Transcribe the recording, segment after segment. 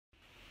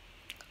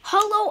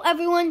Hello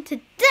everyone,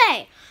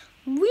 today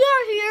we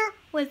are here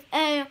with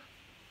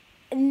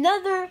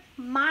another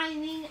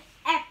mining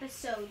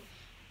episode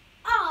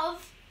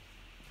of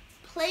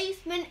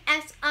Placement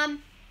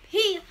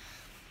SMP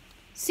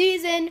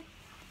Season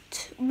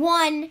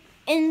 1,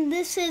 and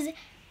this is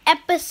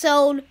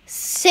episode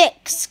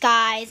 6,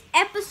 guys.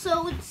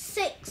 Episode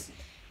 6.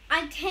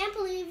 I can't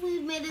believe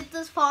we've made it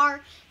this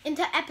far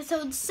into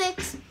episode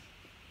 6.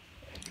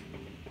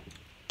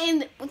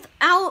 And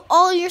without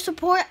all your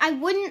support, I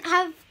wouldn't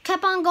have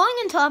kept on going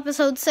until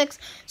episode 6.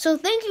 So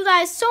thank you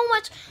guys so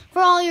much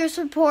for all your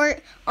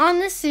support on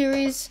this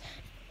series.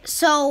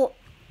 So,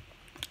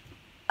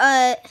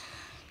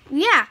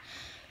 yeah.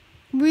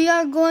 We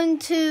are going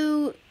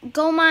to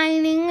go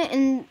mining.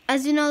 And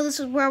as you know, this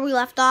is where we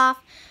left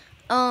off.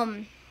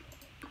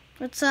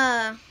 Let's,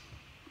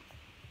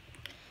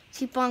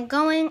 keep on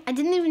going. I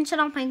didn't even shut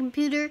off my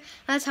computer.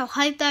 That's how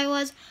hyped I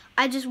was.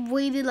 I just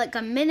waited like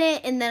a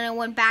minute and then I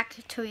went back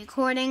to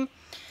recording.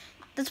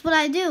 That's what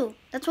I do.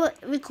 That's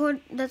what gamers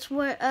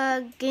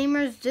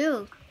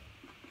do.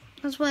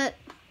 That's what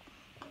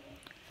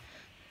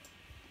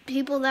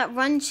people that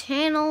run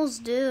channels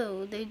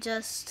do. They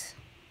just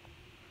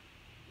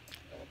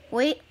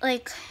wait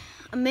like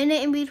a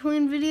minute in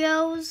between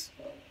videos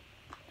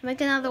to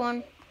make another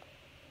one.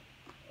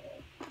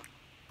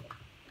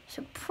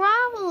 So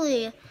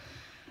probably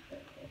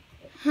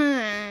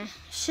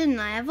shouldn't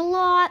I have a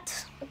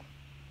lot?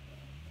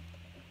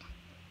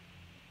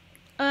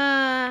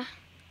 I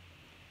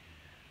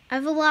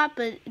have a lot,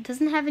 but it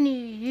doesn't have any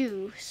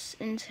use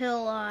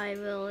until I have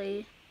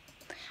a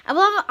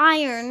lot of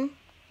iron.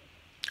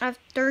 I have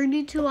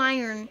 32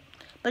 iron,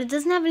 but it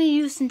doesn't have any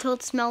use until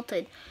it's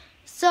smelted.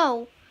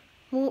 So,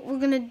 what we're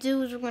gonna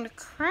do is we're gonna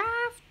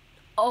craft.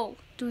 Oh,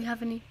 do we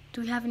have any?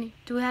 Do we have any?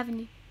 Do we have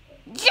any?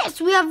 Yes,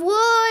 we have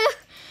wood!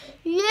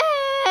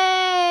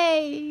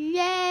 Yay!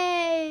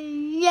 Yay!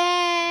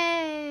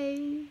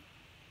 Yay!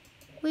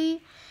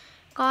 We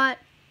got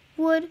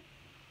wood.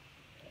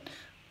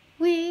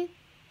 We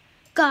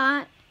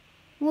got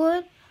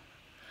wood.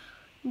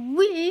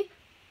 We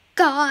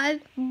got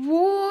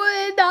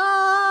wood.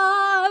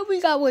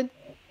 We got wood.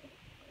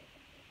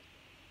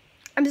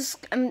 I'm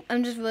just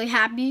really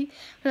happy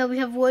that we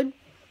have wood,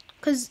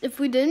 because if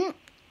we didn't,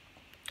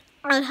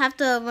 I'd have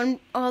to run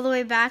all the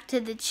way back to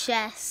the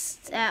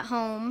chest at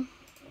home.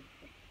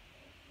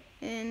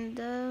 And,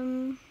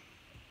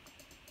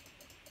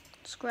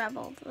 let's grab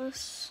all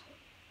this.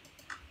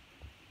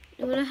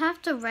 We would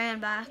have to run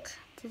back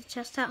to the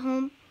chest at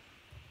home.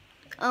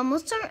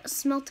 Let's start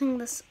smelting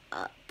this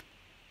up.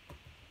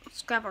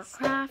 Let's grab our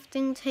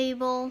crafting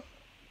table.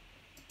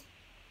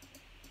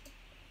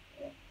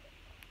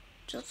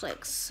 Just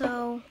like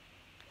so.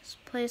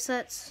 Just place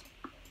it.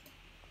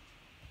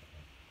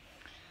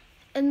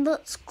 And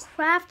let's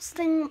craft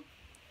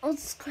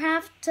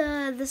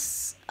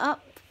this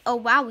up. Oh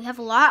wow, we have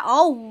a lot.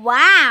 Oh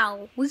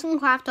wow, we can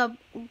craft up.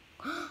 We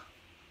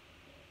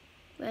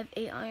have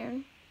 8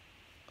 iron.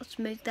 Let's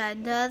make that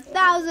into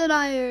 1,000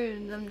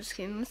 iron. I'm just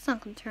kidding. It's not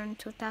gonna turn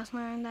into 1,000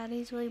 iron that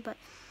easily, but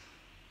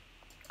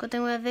good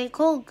thing we have 8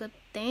 coal. Good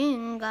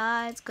thing,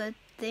 guys. Good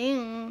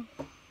thing,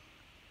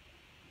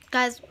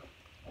 guys.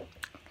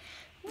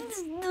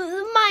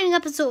 The mining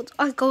episodes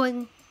are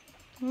going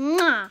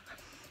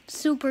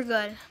super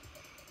good.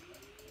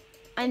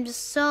 I'm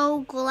just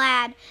so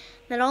glad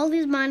that all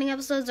these mining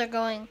episodes are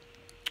going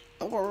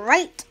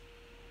great.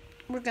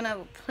 We're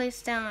gonna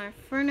place down our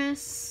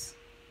furnace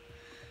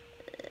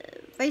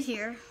right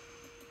here.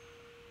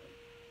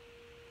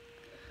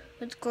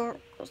 Let's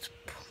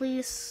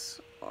place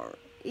our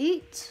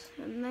 8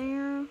 in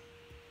there.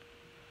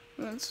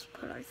 Let's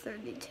put our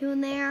 32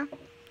 in there.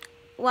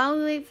 While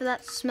we wait for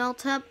that to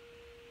smelt up,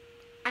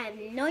 I have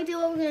no idea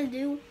what we're gonna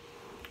do.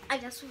 I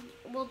guess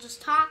we'll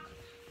just talk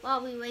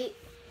while we wait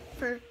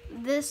for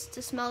this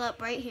to smelt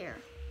up right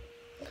here.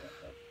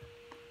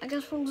 I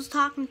guess we'll just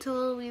talk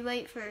until we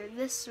wait for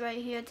this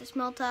right here to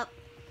smelt up.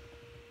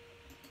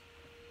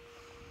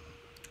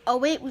 Oh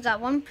wait, we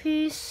got 1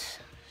 piece.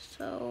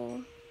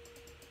 So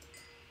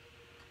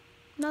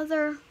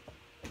another.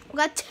 We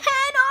got 10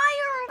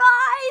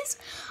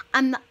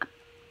 iron, guys.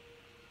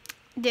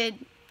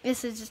 Dude,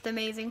 this is just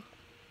amazing.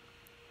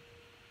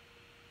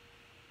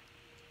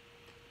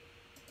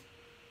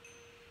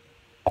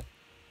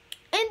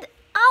 And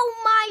oh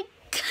my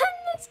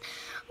goodness.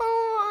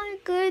 Oh my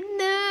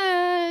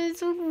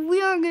goodness.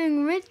 We are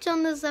getting rich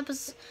on this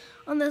episode.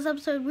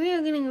 We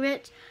are getting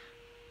rich.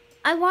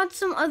 I watched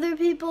some other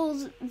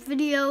people's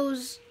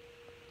videos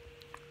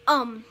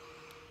on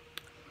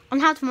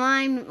how to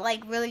mine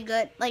like really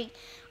good, like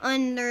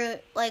on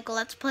their like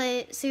let's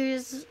play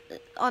series,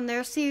 on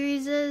their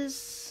series.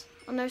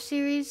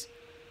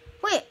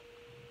 Wait,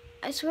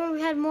 I swear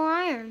we had more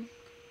iron.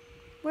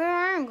 Where did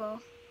iron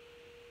go?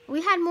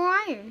 We had more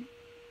iron.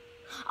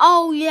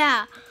 Oh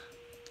yeah.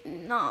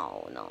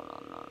 No.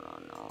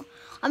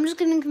 I'm just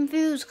getting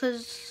confused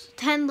because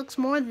 10 looks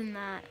more than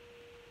that.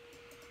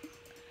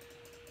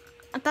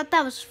 I thought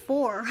that was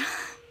 4.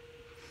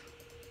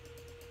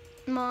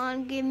 Come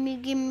on, give me.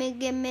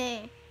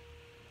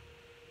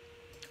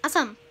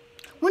 Awesome.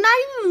 We're not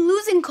even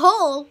losing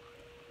coal.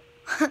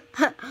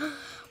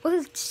 What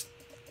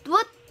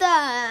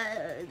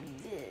the?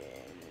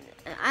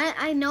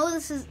 I know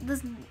this is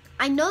this.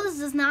 I know this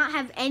does not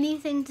have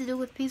anything to do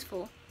with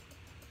peaceful.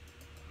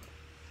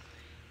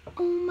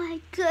 Oh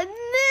my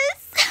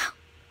goodness!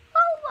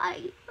 Oh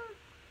my!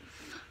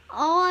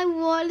 All I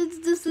wanted is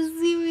just a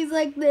series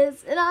like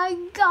this, and I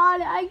got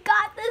it. I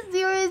got the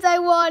series I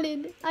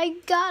wanted. I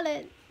got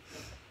it.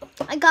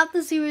 I got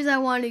the series I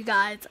wanted,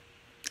 guys.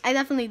 I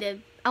definitely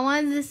did. I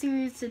wanted this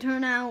series to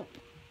turn out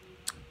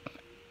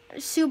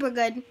super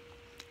good,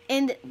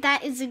 and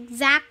that is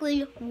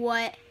exactly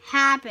what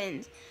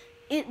happened.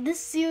 This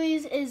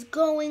series is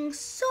going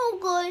so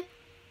good,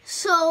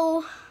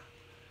 so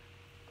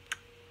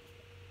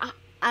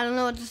I don't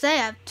know what to say.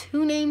 I have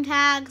 2 name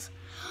tags.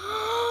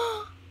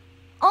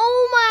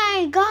 Oh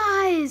my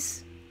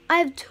guys! I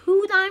have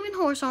 2 diamond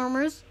horse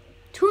armors,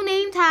 2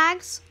 name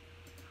tags,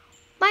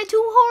 my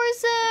 2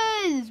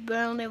 horses, but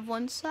I only have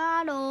 1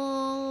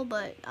 saddle,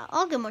 but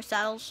I'll get more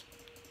saddles.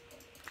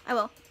 I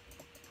will.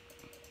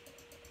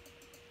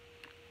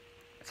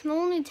 I can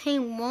only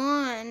tame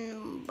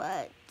 1,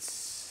 but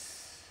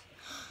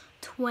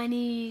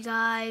 20,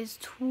 guys,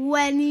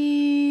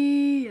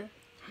 20.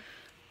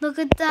 Look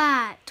at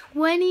that,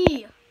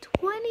 20,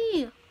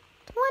 20,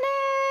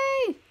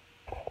 20.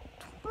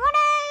 20!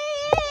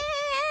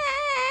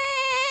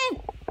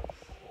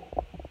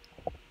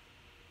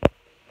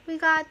 We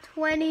got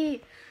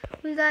 20.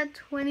 We got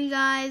 20,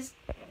 guys.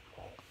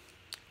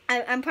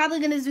 I'm probably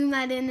going to zoom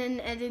that in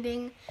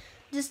editing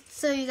just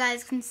so you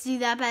guys can see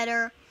that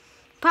better.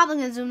 Probably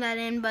going to zoom that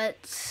in, but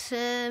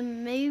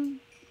maybe,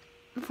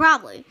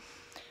 probably.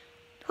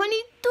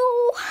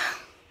 22.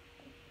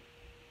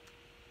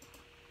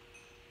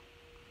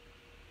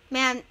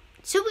 Man,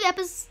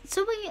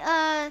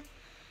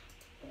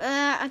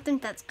 I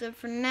think that's good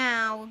for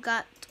now. We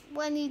got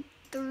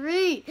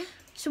 23.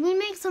 Should we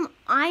make some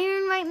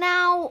iron right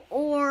now?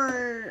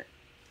 Or,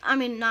 I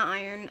mean, not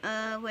iron.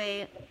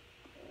 Wait.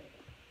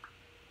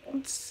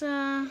 Let's,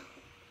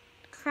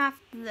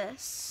 craft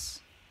this.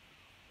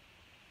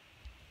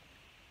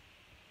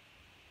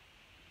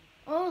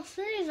 Oh,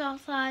 Cindy's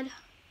outside.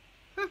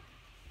 Huh.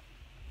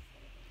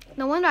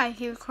 No wonder I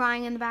hear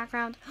crying in the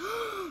background.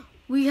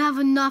 We have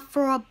enough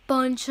for a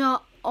bunch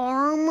of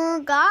armor,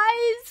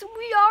 guys.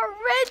 We are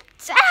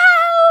rich.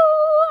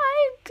 Oh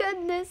my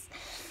goodness.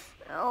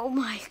 Oh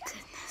my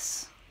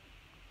goodness.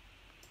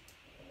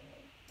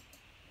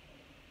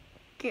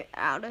 Get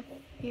out of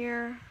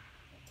here.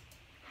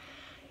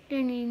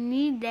 Don't you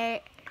need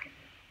that?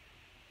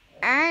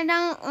 I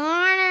don't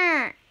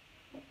want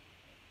it.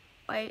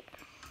 Wait,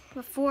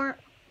 before,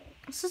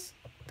 let's just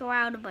throw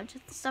out a bunch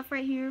of stuff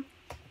right here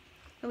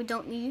that we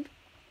don't need.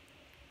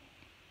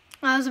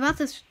 I was about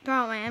to throw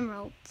out my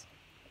emeralds.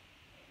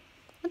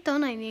 What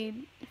don't I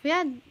need? If we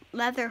had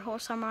leather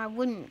horse armor, I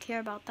wouldn't care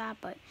about that,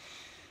 but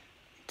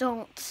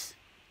don't.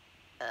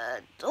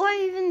 Do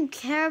I even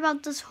care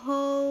about this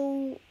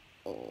whole?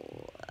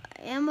 Oh,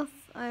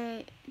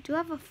 I do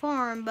have a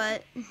farm,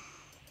 but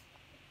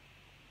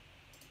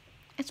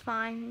it's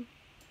fine.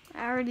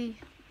 I already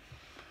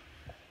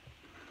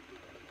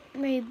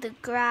made the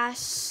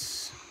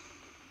grass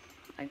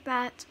like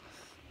that.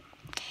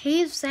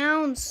 Cave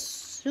sounds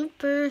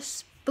super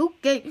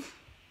spooky.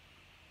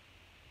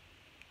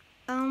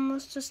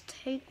 Let's just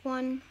take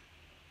one.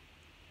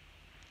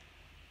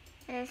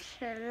 It's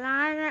a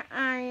lot of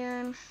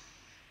iron.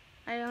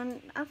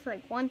 That's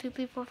like 1, 2,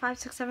 3, 4, 5,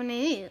 6, 7,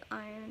 8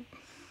 iron.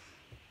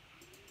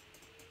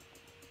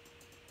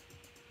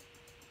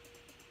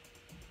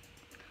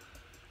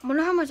 I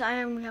wonder how much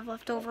iron we have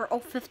left over. Oh,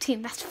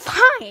 15. That's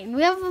fine.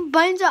 We have a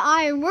bunch of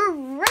iron. We're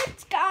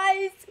rich,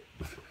 guys.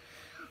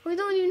 We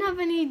don't even have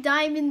any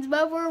diamonds,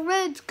 but we're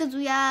rich because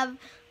we have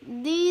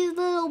these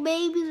little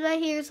babies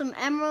right here, some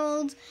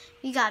emeralds.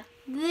 We got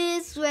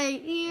this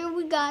right here.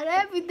 We got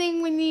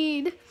everything we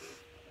need.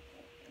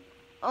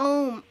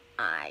 Oh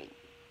my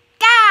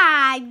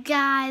God,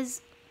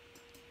 guys.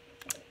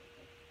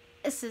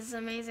 This is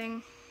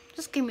amazing.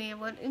 Just give me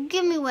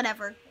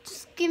whatever.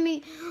 Just give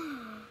me.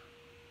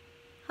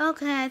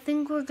 Okay, I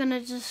think we're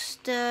gonna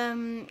just,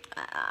 I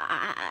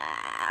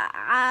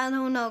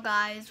don't know,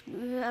 guys.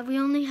 We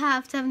only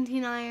have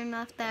 17 iron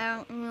left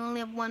there, and we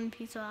only have 1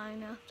 piece of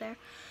iron left there.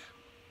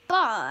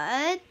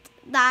 But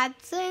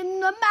that's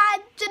in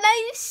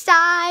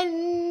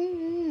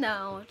imagination.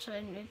 No, it's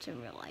in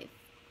real life.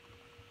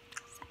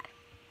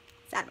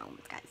 Sad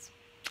moment, guys.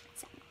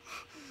 Sad.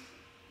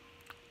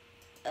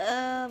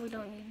 We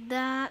don't need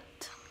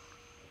that.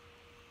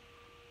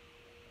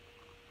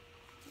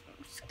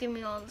 Just give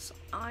me all this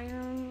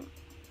iron.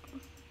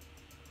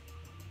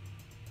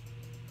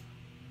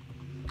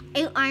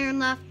 8 iron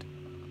left.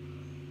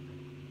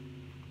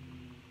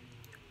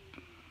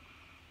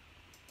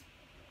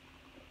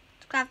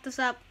 Let's craft this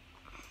up.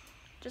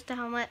 Just a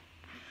helmet.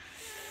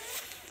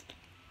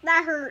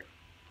 That hurt.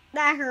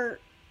 That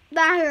hurt.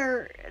 That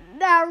hurt.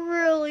 That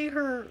really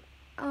hurt.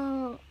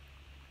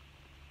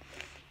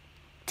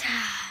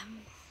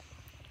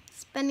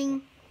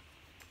 Spending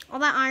all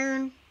that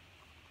iron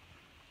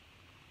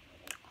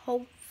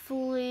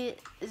hopefully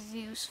is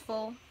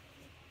useful.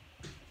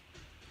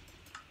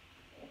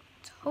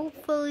 It's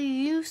hopefully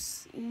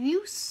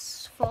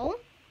useful.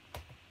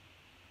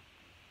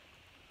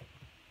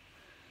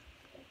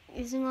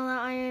 Using all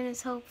that iron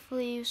is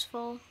hopefully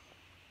useful.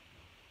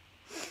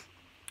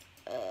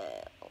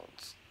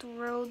 Let's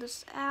throw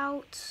this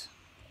out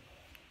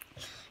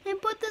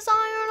and put this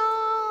iron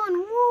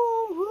on.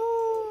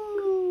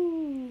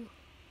 Woohoo!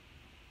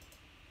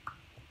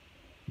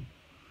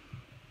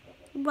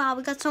 Wow,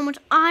 we got so much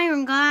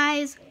iron,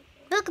 guys.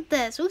 Look at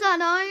this. We got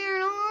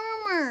iron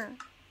armor.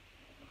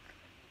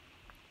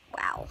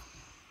 Wow.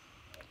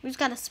 We just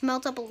gotta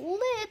smelt up a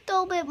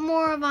little bit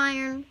more of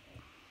iron.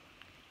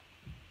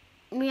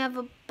 We have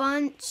a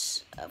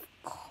bunch of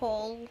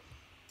coal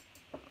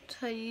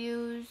to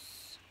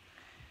use.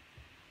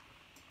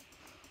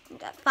 We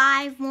got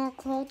 5 more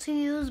coal to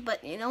use,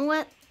 but you know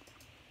what?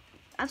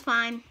 That's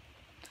fine.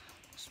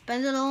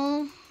 Spend it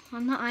all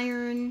on the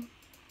iron.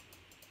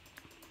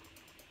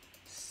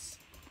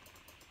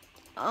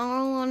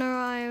 All on our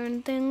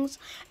iron things.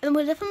 And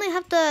we definitely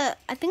have to,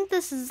 I think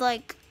this is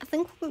like, I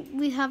think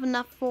we have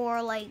enough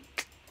for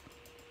like,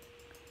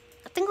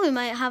 I think we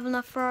might have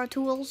enough for our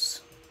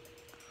tools.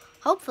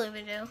 Hopefully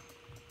we do.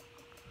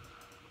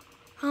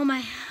 Oh,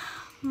 my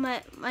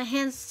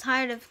hand's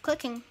tired of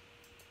clicking.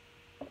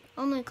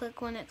 Only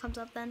click when it comes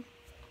up then.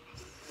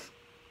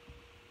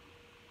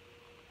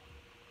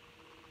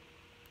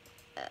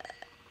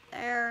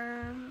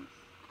 There.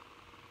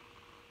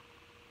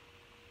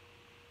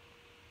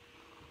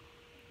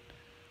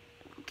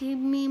 Give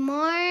me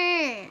more.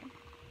 I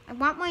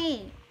want more.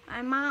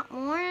 I want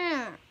more.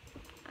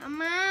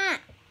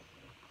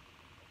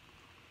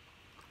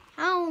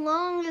 How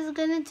long is it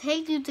gonna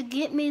take you to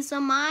get me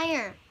some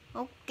iron?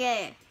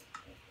 Okay.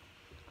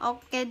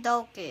 Okay,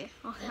 dokie.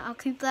 Okay, I'll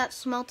keep that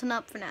smelting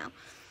up for now.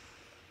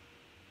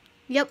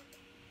 Yep.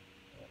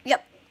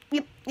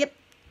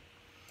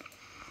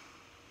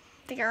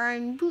 The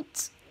iron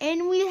boots.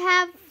 And we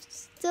have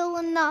still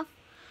enough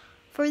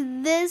for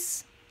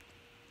this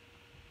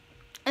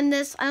and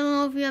this. I don't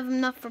know if we have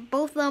enough for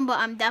both of them, but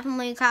I'm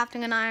definitely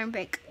crafting an iron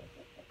pick.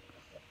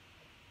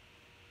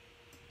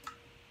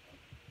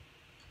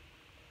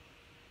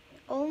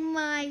 Oh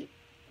my,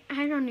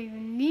 I don't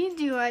even need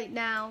you right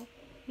now.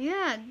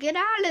 Yeah, get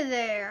out of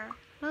there.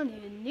 I don't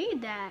even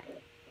need that.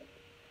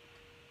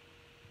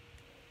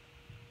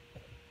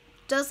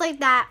 Just like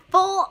that.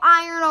 Full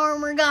iron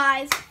armor,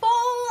 guys.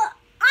 Full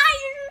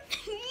iron.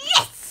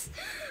 Yes!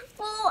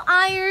 Full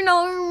iron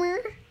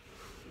armor.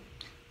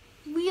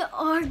 We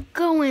are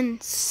going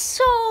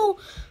so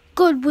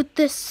good with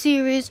this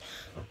series.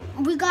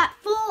 We got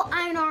full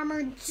iron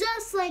armor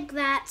just like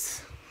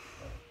that.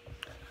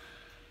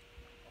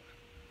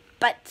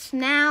 But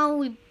now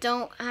we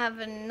don't have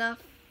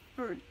enough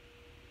for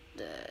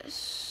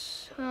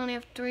this. We only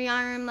have 3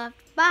 iron left,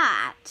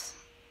 but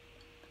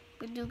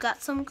we do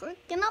got some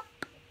cooking up.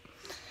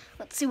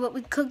 Let's see what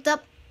we cooked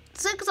up.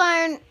 6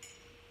 iron.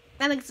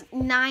 That makes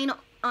 9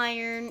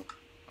 iron.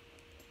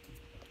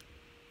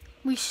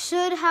 We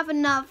should have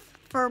enough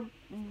for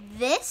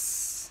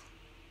this.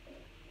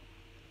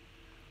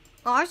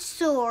 Our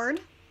sword.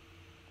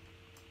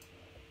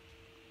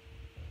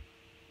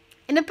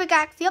 And a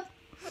pickaxe. Yep.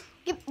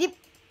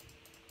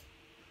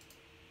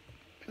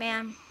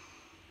 Man.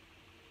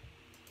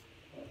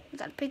 We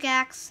got a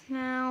pickaxe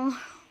now.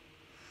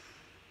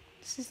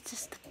 This is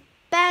just the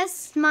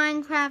best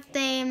Minecraft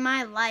day in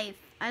my life.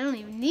 I don't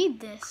even need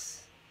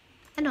this.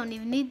 I don't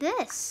even need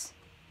this.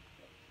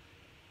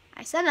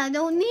 I said I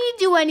don't need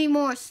you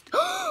anymore.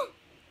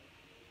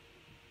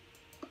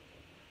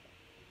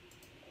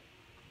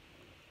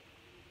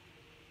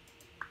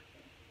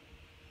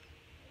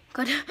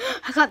 Good.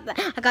 I got that.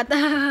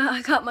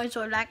 I got my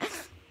sword back.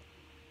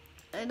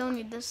 I don't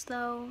need this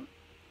though.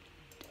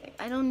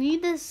 I don't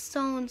need this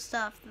stone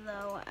stuff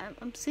though.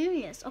 I'm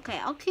serious. Okay,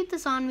 I'll keep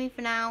this on me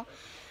for now.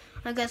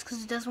 I guess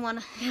because it doesn't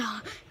want to. It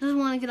doesn't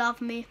want to get off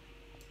of me.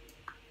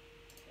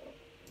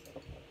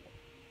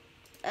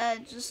 I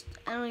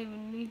don't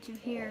even need you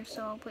here,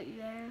 so I'll put you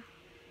there.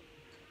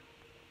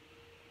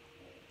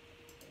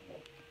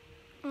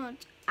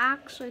 Let's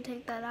actually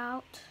take that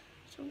out.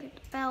 So we'll get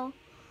the bell.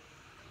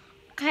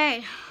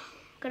 Okay,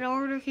 good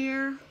order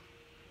here.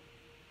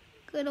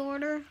 Good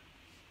order.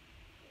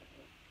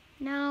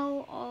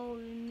 Now all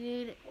we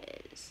need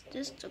is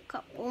just a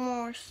couple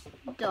more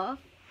stuff.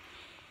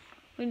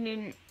 We need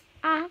an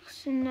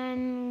axe, and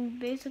then we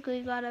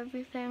basically got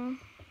everything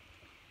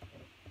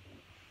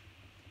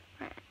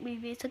we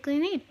basically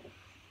need.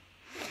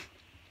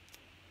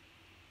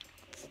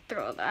 Let's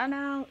throw that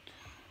out.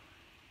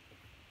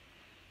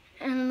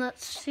 And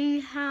let's see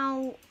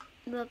how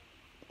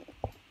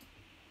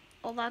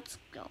that's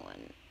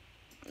going.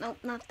 Nope,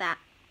 not that.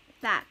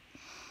 That.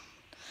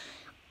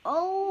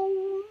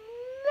 Oh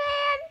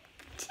man,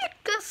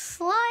 Chica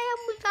Slime,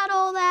 we got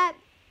all that.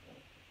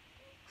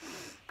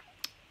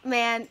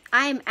 Man,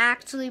 I am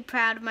actually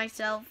proud of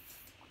myself.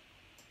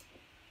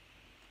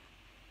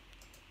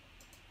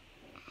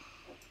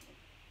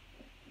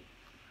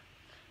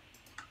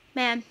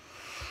 Man,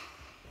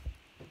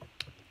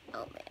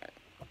 Oh man.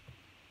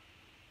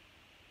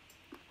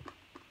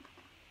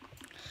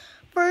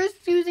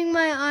 First using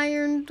my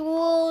iron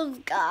tools,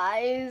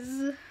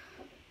 guys.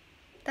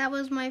 That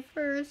was my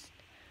first.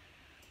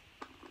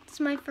 It's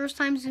my first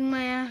time using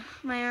my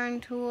iron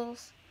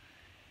tools.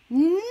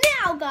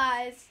 Now,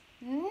 guys,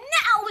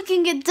 now we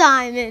can get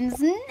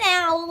diamonds.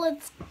 Now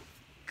let's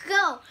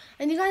go.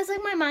 And you guys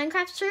like my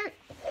Minecraft shirt?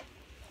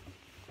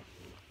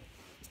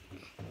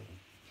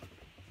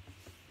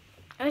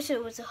 I wish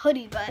it was a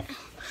hoodie, but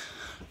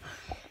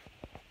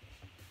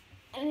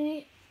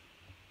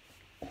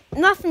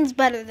nothing's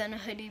better than a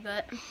hoodie,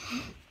 but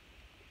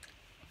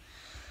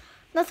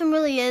nothing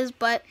really is,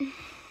 but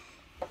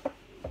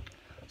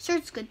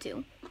shirt's good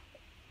too.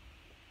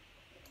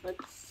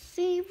 Let's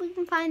see if we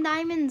can find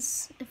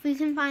diamonds. If we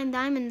can find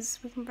diamonds,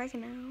 we can break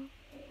it now.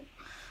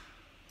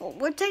 Well,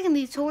 we're taking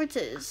these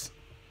torches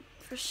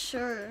for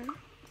sure.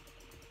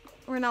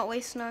 We're not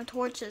wasting our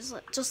torches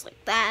just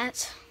like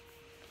that.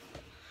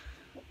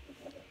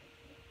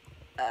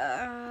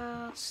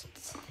 Let's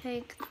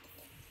take.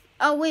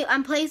 Oh wait,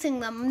 I'm placing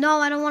them. No,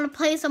 I don't want to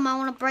place them. I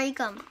want to break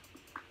them.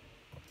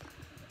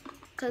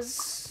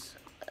 Cause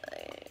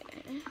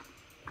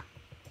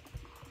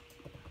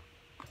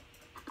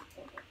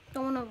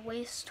don't want to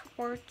waste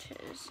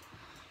torches.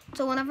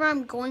 So whenever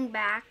I'm going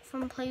back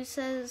from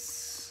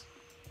places,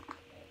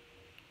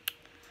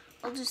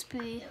 I'll just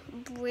be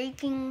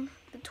breaking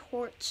the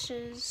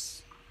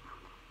torches.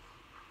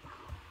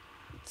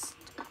 Let's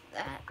do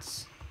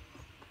that.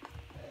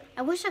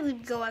 I wish I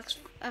could go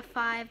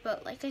F5,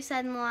 but like I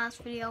said in the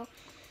last video,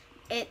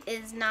 it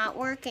is not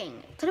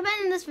working. Could have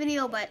been in this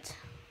video, but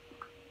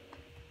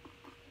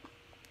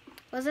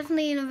it was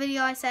definitely in a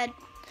video I said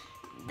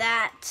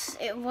that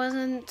it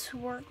wasn't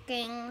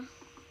working.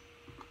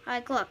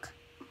 Like, look.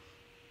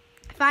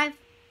 F5,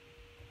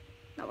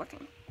 not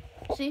working.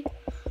 See?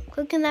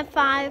 Clicking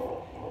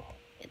F5,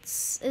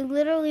 it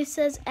literally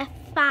says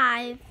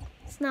F5.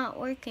 It's not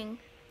working.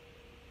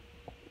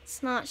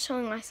 It's not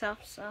showing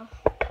myself, so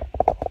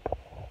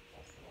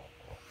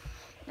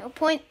no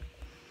point.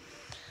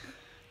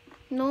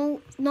 No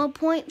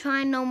point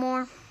trying no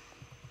more.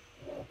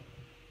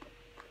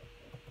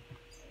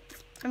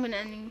 I mean,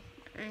 anymore.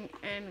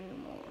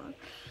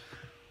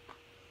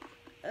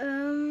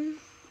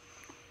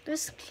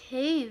 This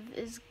cave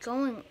is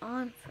going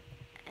on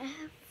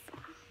forever.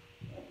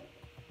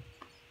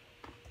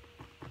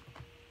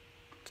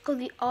 Let's go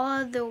the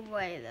other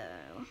way,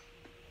 though.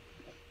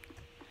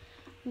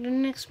 We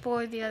didn't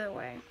explore the other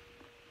way.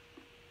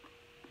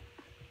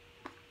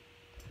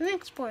 We didn't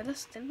explore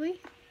this, did we?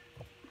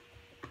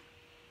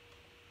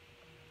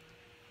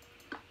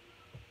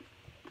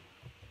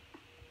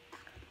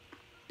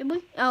 Did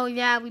we? Oh,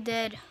 yeah, we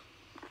did.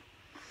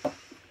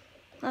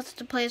 That's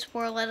the place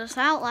where it let us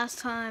out last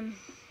time.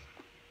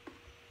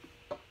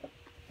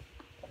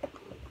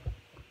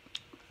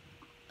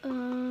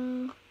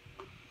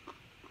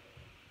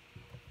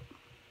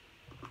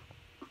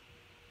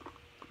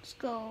 Let's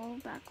go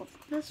back up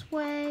this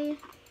way.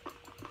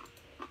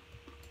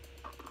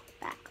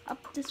 Back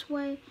up this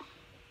way.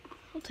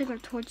 We'll take our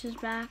torches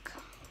back.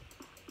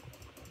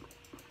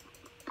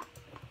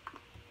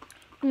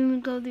 We're gonna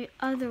go the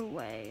other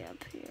way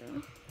up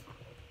here.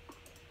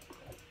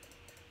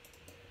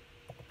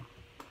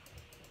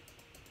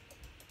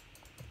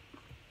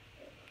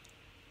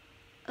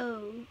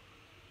 Oh.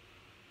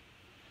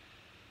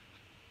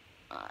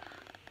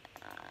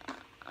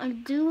 I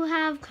do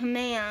have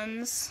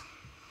commands.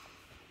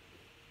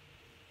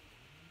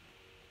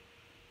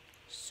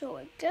 So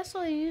I guess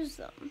I'll use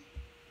them.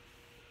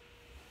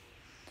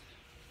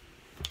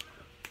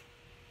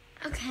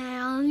 Okay,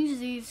 I'll use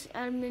these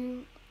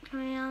admin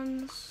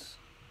commands.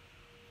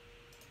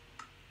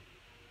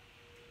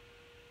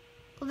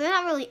 Well, they're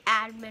not really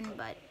admin,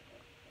 but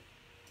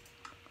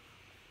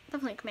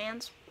definitely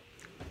commands.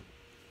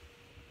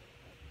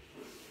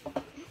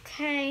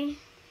 Okay,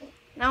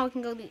 now we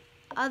can go the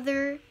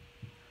other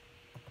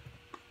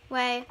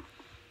way.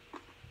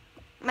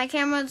 My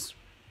camera's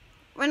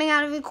running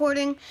out of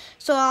recording,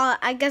 so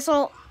I guess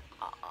I'll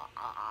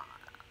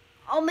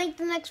make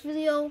the next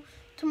video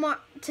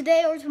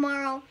today or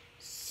tomorrow.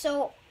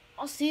 So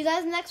I'll see you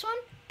guys in the next one.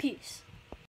 Peace.